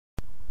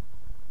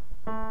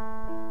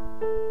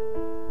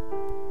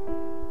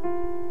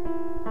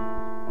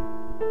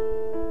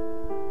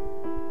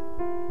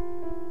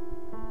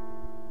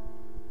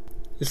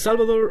El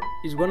Salvador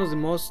is one of the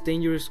most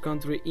dangerous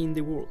countries in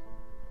the world.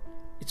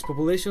 Its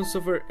population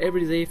suffer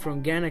every day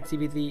from gang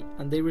activity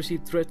and they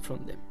receive threats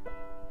from them.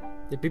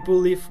 The people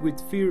live with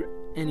fear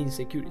and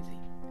insecurity.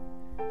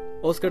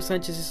 Oscar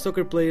Sanchez is a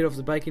soccer player of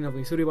the Viking of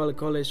Missouri Valley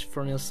College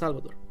from El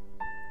Salvador.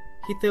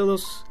 He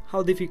tells us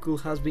how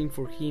difficult has been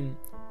for him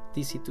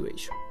this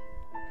situation.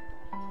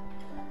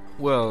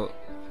 Well,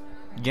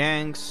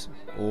 gangs,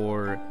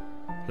 or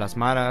las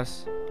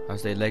maras,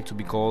 as they like to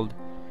be called,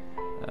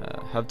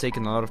 have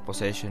taken a lot of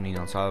possession in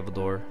El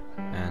Salvador,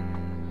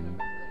 and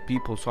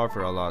people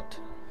suffer a lot.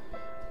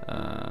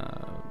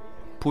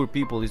 Poor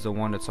people is the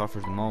one that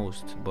suffers the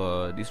most,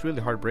 but it's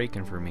really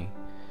heartbreaking for me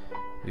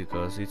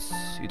because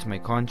it's my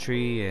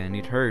country, and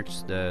it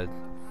hurts that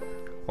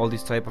all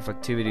these type of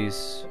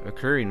activities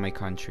occur in my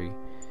country.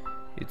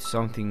 It's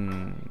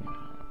something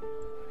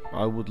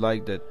I would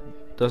like that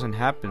doesn't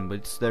happen, but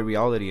it's the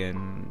reality,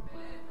 and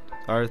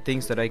are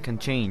things that I can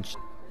change.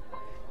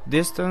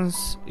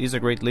 Distance is a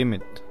great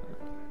limit.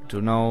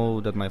 To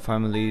know that my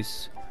family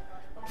is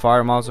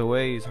far miles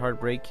away is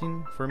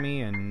heartbreaking for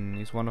me, and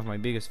it's one of my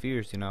biggest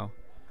fears,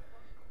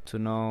 To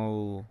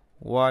know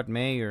what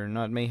may or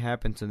not may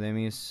happen to them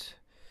is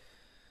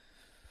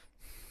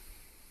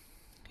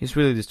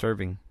really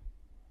disturbing.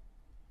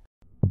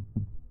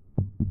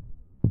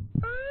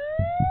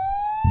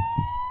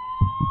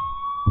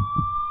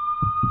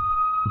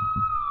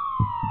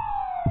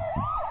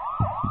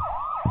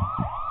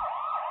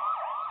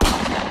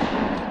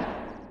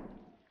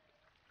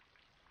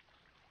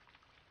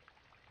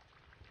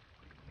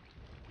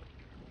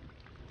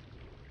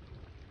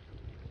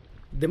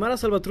 The Mara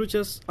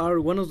Salvatruchas are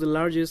one of the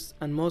largest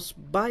and most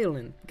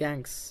violent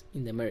gangs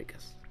in the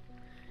Americas.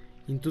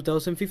 In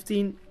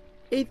 2015,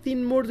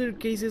 18 murder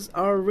cases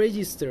are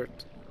registered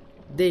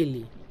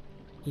daily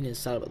in El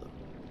Salvador,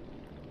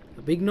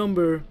 a big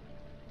number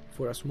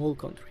for a small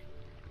country.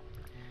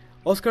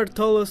 Oscar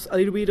told us a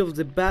little bit of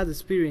the bad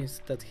experience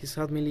that his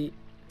family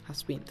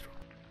has been through.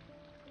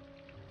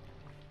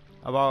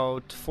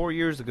 About 4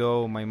 years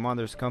ago, my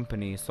mother's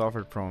company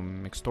suffered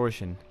from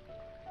extortion.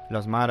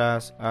 Las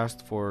Maras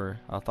asked for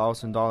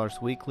 $1,000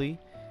 weekly,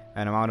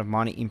 an amount of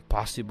money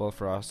impossible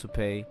for us to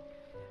pay,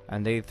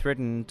 and they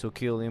threatened to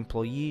kill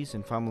employees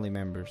and family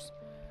members.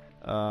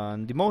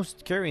 The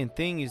most scary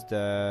thing is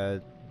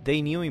that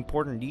they knew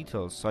important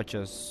details such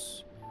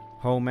as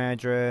home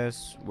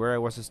address, where I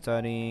was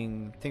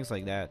studying, things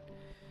like that.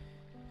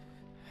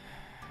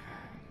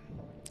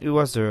 It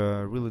was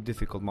a really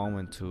difficult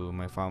moment to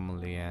my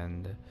family,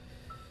 and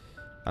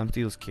I'm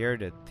still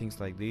scared that things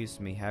like this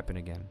may happen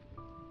again.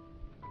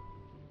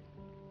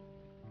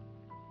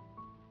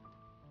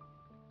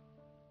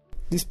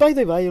 Despite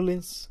the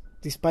violence,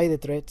 despite the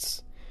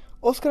threats,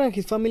 Oscar and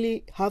his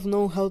family have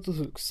known how to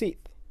succeed.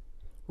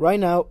 Right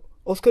now,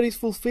 Oscar is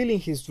fulfilling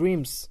his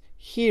dreams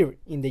here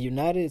in the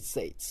United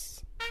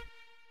States.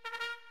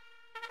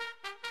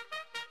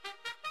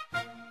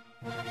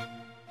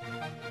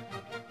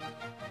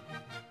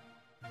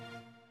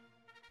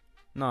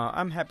 No,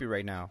 I'm happy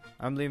right now.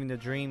 I'm living the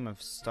dream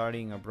of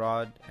studying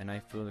abroad, and I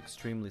feel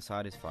extremely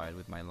satisfied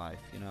with my life,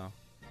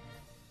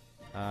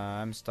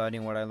 I'm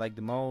studying what I like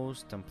the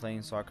most. I'm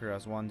playing soccer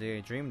as one day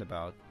I dreamed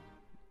about.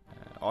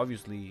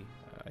 Obviously,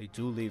 I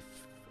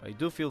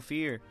do feel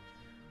fear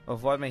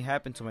of what may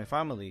happen to my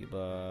family,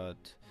 but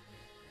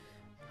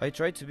I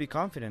try to be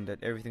confident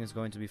that everything is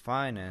going to be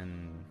fine,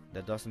 and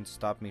that doesn't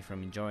stop me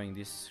from enjoying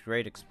this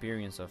great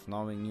experience of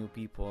knowing new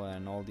people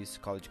and all this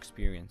college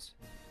experience.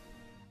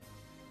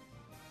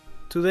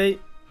 Today,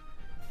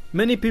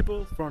 many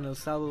people from El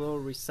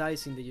Salvador reside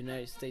in the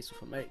United States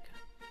of America.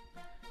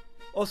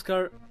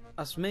 Oscar,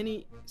 as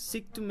many,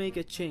 seek to make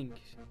a change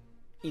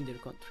in their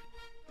country,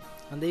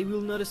 and they will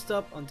not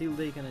stop until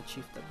they can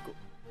achieve that goal.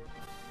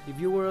 If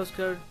you were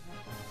Oscar,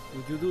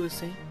 would you do the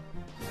same?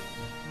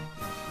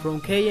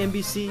 From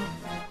KMBC,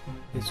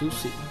 Jesus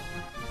City.